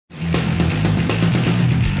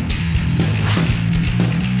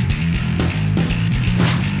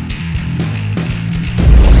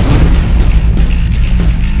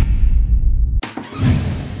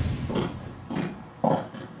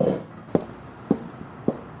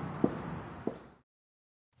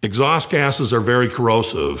Exhaust gases are very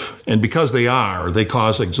corrosive, and because they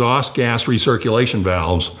cause exhaust gas recirculation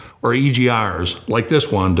valves, or EGRs, like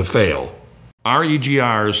this one, to fail. Our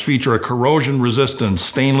EGRs feature a corrosion-resistant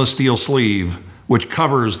stainless steel sleeve which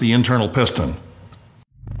covers the internal piston.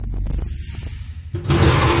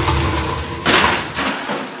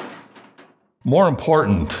 More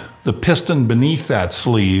important, the piston beneath that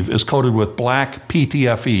sleeve is coated with black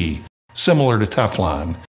PTFE, similar to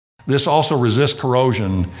Teflon. This also resists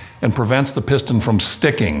corrosion and prevents the piston from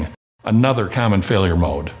sticking, another common failure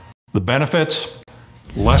mode. The benefits?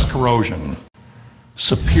 Less corrosion,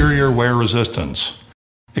 superior wear resistance,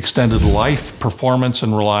 extended life, performance,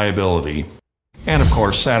 and reliability, and of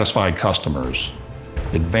course, satisfied customers.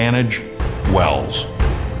 Advantage: Wells.